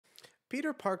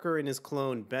Peter Parker and his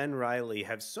clone benreilly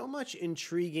have so much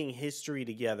intriguing history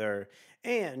together,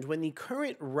 and when the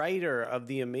current writer of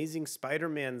The Amazing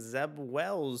Spider-Man, Zeb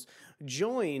Wells,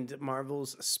 joined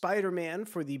Marvel's Spider-Man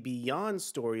for the Beyond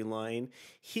storyline,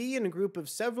 he and a group of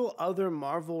several other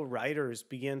Marvel writers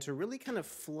began to really kind of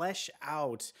flesh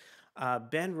out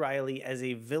benreilly as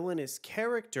a villainous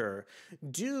character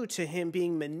due to him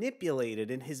being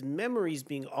manipulated and his memories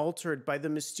being altered by the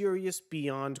mysterious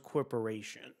Beyond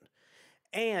Corporation.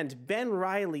 And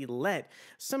benreilly let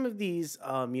some of these,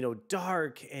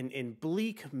 dark and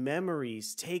bleak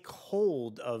memories take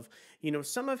hold of,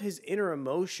 some of his inner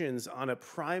emotions on a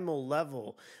primal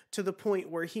level to the point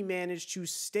where he managed to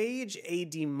stage a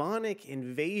demonic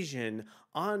invasion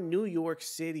on New York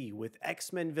City with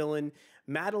X-Men villain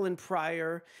Madeline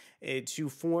Pryor to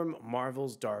form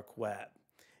Marvel's Dark Web.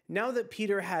 Now that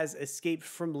Peter has escaped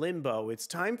from limbo, it's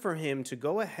time for him to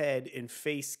go ahead and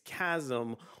face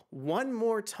Chasm one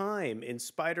more time in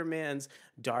Spider-Man's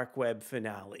Dark Web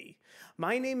finale.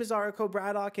 My name is Arako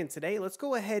Braddock, and today let's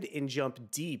go ahead and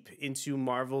jump deep into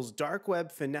Marvel's Dark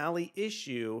Web finale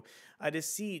issue to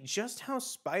see just how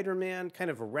Spider-Man kind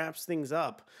of wraps things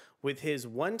up with his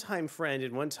one-time friend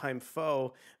and one-time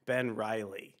foe,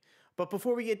 benreilly. But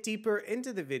before we get deeper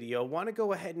into the video, I want to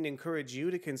go ahead and encourage you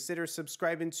to consider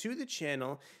subscribing to the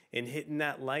channel and hitting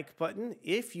that like button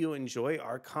if you enjoy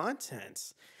our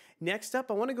content. Next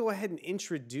up, I want to go ahead and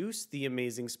introduce The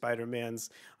Amazing Spider-Man's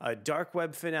Dark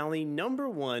Web finale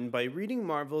 #1 by reading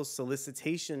Marvel's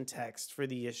solicitation text for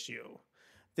the issue.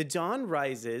 The dawn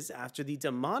rises after the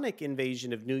demonic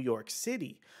invasion of New York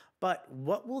City, but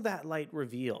what will that light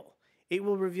reveal? It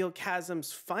will reveal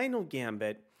Chasm's final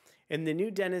gambit and the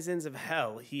new denizens of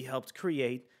hell he helped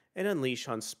create and unleash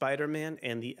on Spider-Man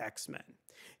and the X-Men.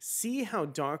 See how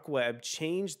Dark Web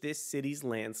changed this city's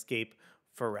landscape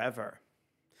forever.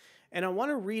 And I want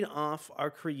to read off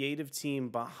our creative team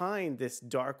behind this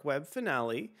Dark Web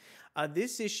finale.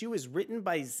 This issue is written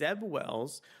by Zeb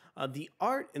Wells. The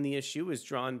art in the issue is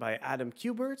drawn by Adam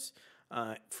Kubert,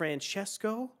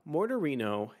 Francesco,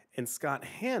 Mortarino, and Scott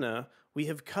Hanna. We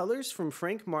have colors from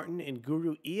Frank Martin and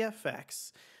Guru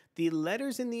EFX. The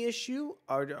letters in the issue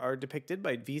are depicted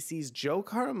by VC's Joe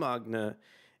Caramagna,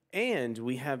 and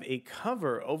we have a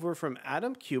cover over from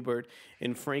Adam Kubert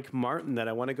and Frank Martin that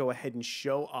I want to go ahead and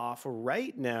show off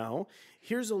right now.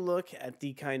 Here's a look at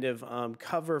the kind of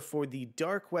cover for the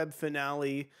Dark Web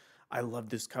finale. I love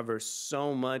this cover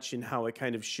so much and how it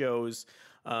kind of shows,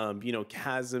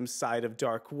 Chasm's side of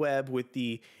Dark Web with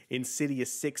the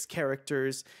Insidious 6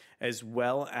 characters, as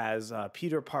well as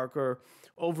Peter Parker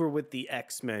over with the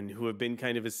X-Men, who have been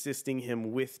kind of assisting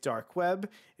him with Dark Web,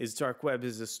 as Dark Web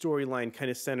is a storyline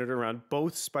kind of centered around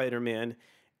both Spider-Man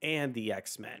and the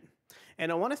X-Men.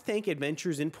 And I want to thank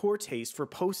Adventures in Poor Taste for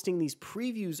posting these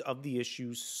previews of the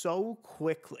issues so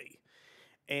quickly.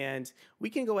 And we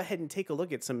can go ahead and take a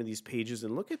look at some of these pages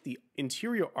and look at the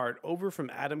interior art over from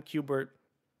Adam Kubert.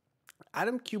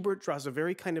 Adam Kubert draws a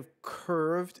very kind of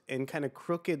curved and kind of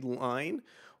crooked line,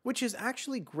 which is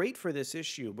actually great for this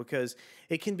issue because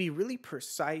it can be really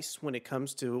precise when it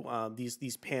comes to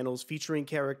these panels featuring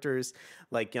characters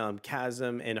like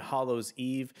Chasm and Hollow's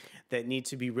Eve that need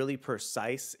to be really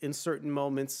precise in certain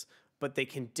moments, but they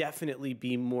can definitely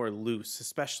be more loose,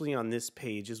 especially on this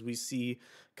page as we see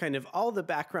kind of all the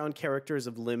background characters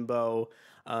of Limbo.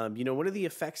 One of the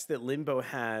effects that Limbo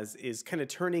has is kind of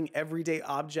turning everyday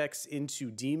objects into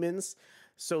demons.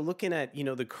 So looking at,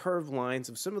 the curved lines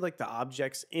of some of like the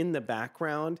objects in the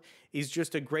background is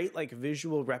just a great like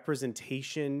visual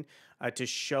representation to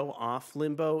show off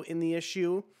Limbo in the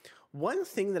issue. One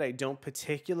thing that I don't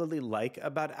particularly like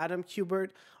about Adam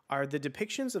Kubert are the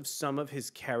depictions of some of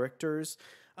his characters,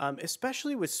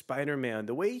 especially with Spider-Man.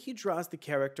 The way he draws the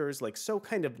characters like so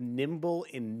kind of nimble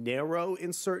and narrow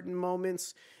in certain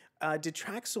moments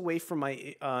detracts away from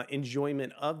my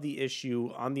enjoyment of the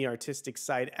issue on the artistic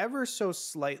side ever so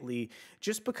slightly,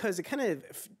 just because it kind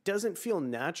of doesn't feel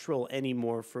natural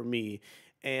anymore for me.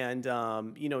 And,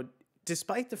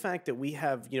 despite the fact that we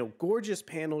have, gorgeous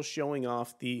panels showing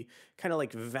off the kind of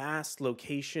like vast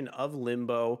location of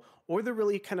Limbo or the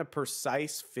really kind of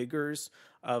precise figures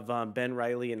of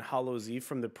benreilly and Hollow's Eve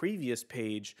from the previous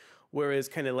page, whereas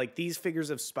kind of like these figures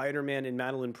of Spider-Man and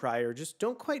Madeline Pryor just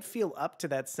don't quite feel up to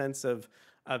that sense of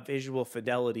visual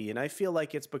fidelity. And I feel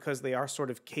like it's because they are sort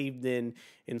of caved in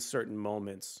certain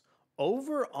moments.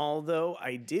 Overall, though,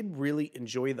 I did really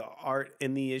enjoy the art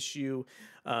in the issue.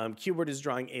 Kubert is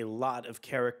drawing a lot of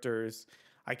characters.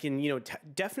 I can,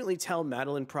 definitely tell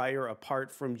Madeline Pryor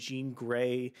apart from Jean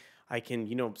Grey. I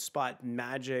can, spot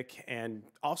magic. And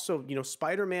also,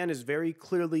 Spider-Man is very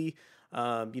clearly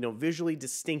visually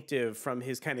distinctive from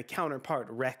his kind of counterpart,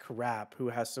 Rec Rap, who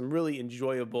has some really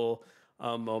enjoyable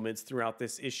moments throughout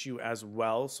this issue as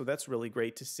well. So that's really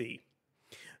great to see.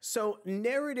 So,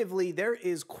 narratively, there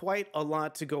is quite a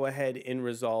lot to go ahead and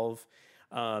resolve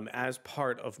as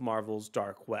part of Marvel's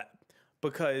Dark Web.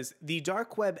 Because the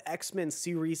Dark Web X-Men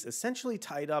series essentially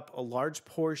tied up a large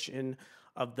portion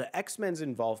of the X-Men's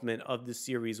involvement of the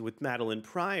series with Madeline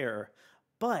Pryor.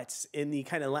 But in the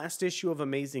kind of last issue of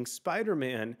Amazing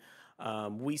Spider-Man,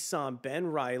 we saw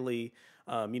benreilly,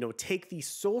 take the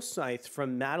soul scythe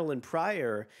from Madeline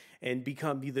Pryor and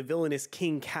become the villainous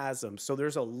King Chasm. So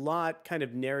there's a lot kind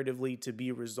of narratively to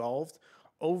be resolved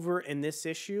over in this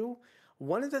issue.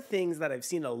 One of the things that I've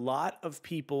seen a lot of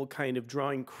people kind of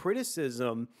drawing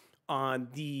criticism on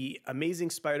the Amazing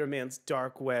Spider-Man's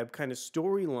Dark Web kind of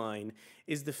storyline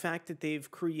is the fact that they've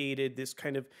created this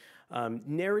kind of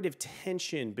narrative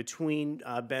tension between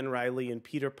benreilly and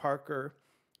Peter Parker.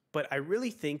 But I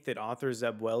really think that author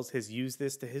Zeb Wells has used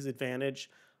this to his advantage.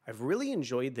 I've really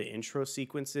enjoyed the intro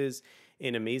sequences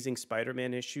in Amazing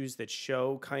Spider-Man issues that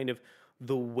show kind of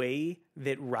the way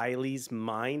that Riley's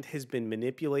mind has been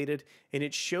manipulated, and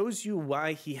it shows you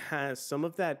why he has some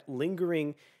of that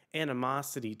lingering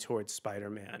animosity towards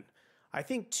Spider-Man. I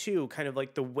think, too, kind of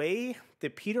like the way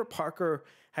that Peter Parker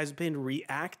has been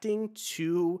reacting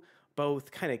to both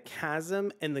kind of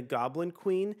Chasm and the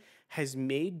Goblinqueen has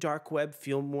made Dark Web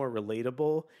feel more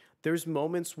relatable. There's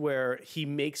moments where he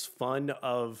makes fun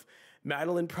of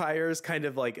Madeline Pryor's kind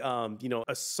of like,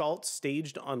 assault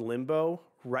staged on Limbo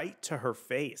right to her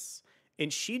face.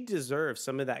 And she deserves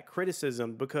some of that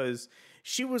criticism because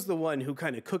she was the one who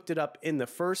kind of cooked it up in the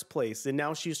first place. And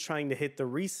now she's trying to hit the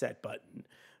reset button.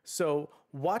 So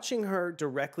watching her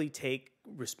directly take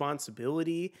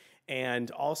responsibility and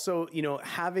also,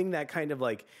 having that kind of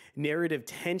like narrative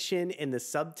tension and the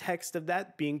subtext of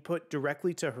that being put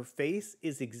directly to her face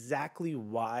is exactly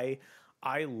why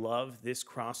I love this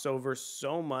crossover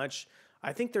so much.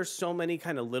 I think there's so many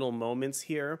kind of little moments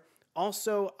here.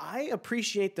 Also, I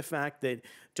appreciate the fact that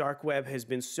Dark Web has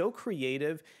been so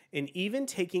creative in even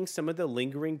taking some of the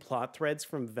lingering plot threads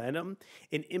from Venom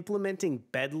and implementing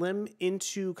Bedlam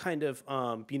into kind of,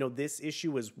 this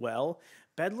issue as well.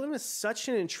 Bedlam is such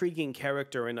an intriguing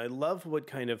character, and I love what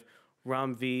kind of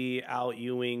Ram V, Al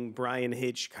Ewing, Brian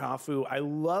Hitch, Kafu, I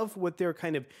love what they're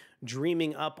kind of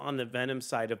dreaming up on the Venom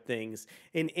side of things.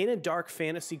 And in a dark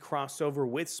fantasy crossover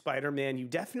with Spider-Man, you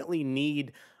definitely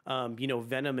need,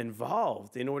 Venom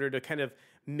involved in order to kind of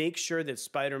make sure that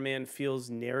Spider-Man feels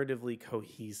narratively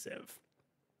cohesive.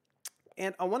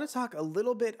 And I want to talk a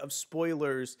little bit of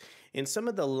spoilers in some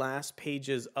of the last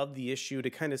pages of the issue to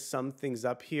kind of sum things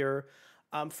up here.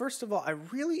 First of all, I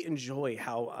really enjoy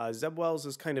how Zeb Wells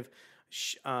is kind of,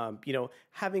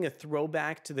 having a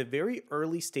throwback to the very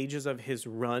early stages of his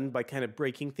run by kind of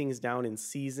breaking things down in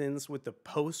seasons with the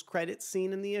post-credit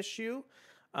scene in the issue.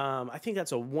 I think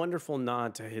that's a wonderful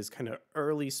nod to his kind of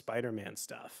early Spider-Man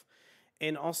stuff.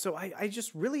 And also, I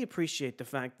just really appreciate the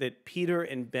fact that Peter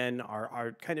and Ben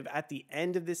are kind of at the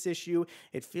end of this issue.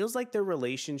 It feels like their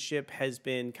relationship has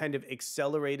been kind of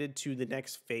accelerated to the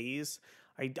next phase.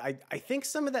 I think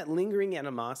some of that lingering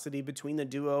animosity between the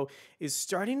duo is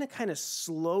starting to kind of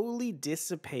slowly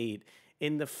dissipate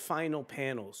in the final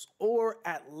panels, or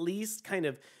at least kind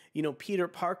of, Peter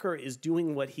Parker is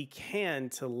doing what he can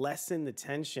to lessen the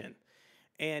tension.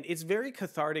 And it's very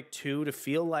cathartic, too, to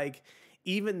feel like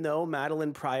even though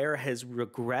Madeline Pryor has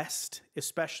regressed,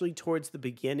 especially towards the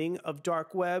beginning of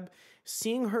Dark Web,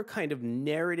 seeing her kind of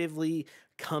narratively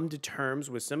come to terms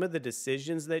with some of the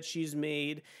decisions that she's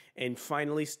made and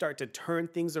finally start to turn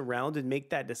things around and make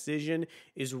that decision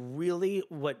is really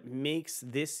what makes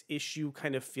this issue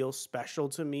kind of feel special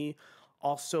to me.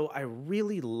 Also, I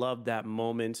really love that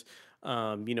moment,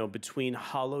 between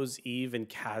Hallows' Eve and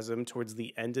Chasm towards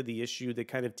the end of the issue that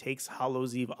kind of takes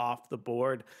Hallows' Eve off the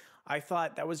board. I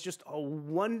thought that was just a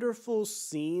wonderful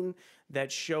scene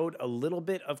that showed a little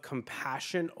bit of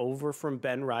compassion over from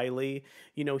benreilly.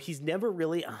 He's never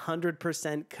really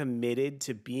 100% committed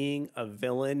to being a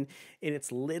villain. And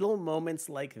it's little moments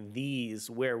like these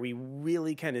where we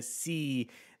really kind of see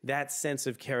that sense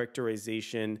of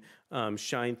characterization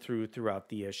shine throughout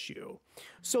the issue.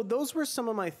 So those were some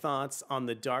of my thoughts on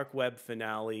the Dark Web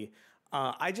finale.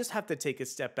 I just have to take a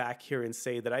step back here and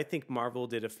say that I think Marvel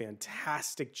did a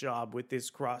fantastic job with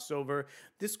this crossover.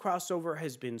 This crossover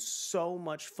has been so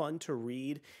much fun to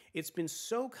read. It's been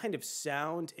so kind of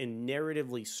sound and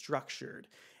narratively structured.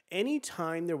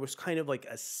 Anytime there was kind of like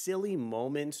a silly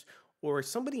moment or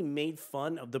somebody made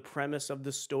fun of the premise of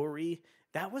the story,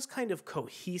 that was kind of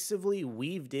cohesively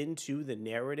weaved into the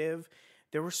narrative.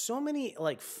 there were so many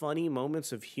like funny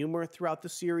moments of humor throughout the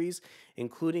series,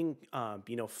 including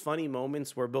funny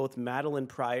moments where both Madeline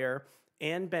Pryor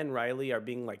and benreilly are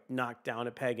being like knocked down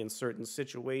a peg in certain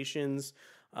situations.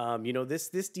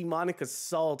 This demonic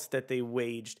assault that they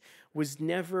waged was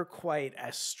never quite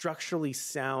as structurally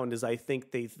sound as I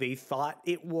think they thought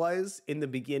it was in the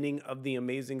beginning of the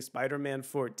Amazing Spider-Man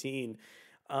 14.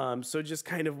 So just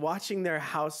kind of watching their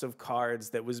house of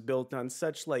cards that was built on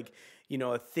such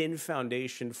a thin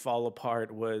foundation fall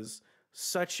apart was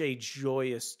such a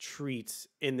joyous treat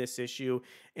in this issue.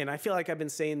 And I feel like I've been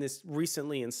saying this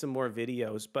recently in some more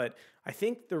videos, but I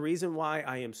think the reason why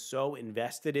I am so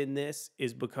invested in this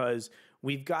is because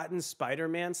we've gotten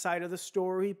Spider-Man side of the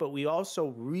story, but we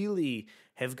also really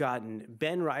have gotten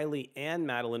benreilly and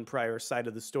Madeline Pryor side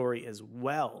of the story as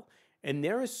well. And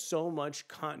there is so much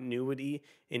continuity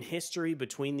in history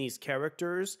between these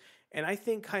characters. And I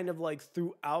think kind of like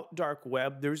throughout Dark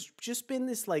Web, there's just been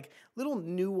this like little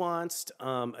nuanced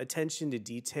attention to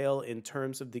detail in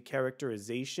terms of the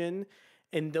characterization.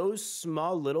 And those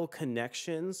small little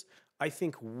connections, I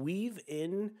think, weave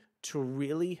in to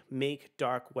really make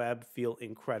Dark Web feel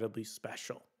incredibly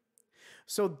special.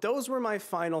 So those were my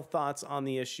final thoughts on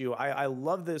the issue. I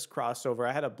love this crossover.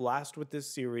 I had a blast with this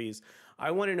series. I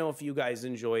want to know if you guys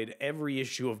enjoyed every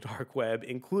issue of Dark Web,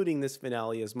 including this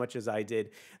finale, as much as I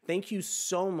did. Thank you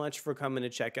so much for coming to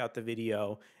check out the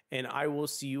video, and I will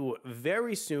see you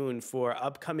very soon for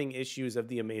upcoming issues of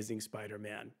The Amazing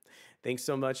Spider-Man. Thanks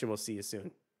so much, and we'll see you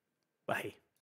soon. Bye.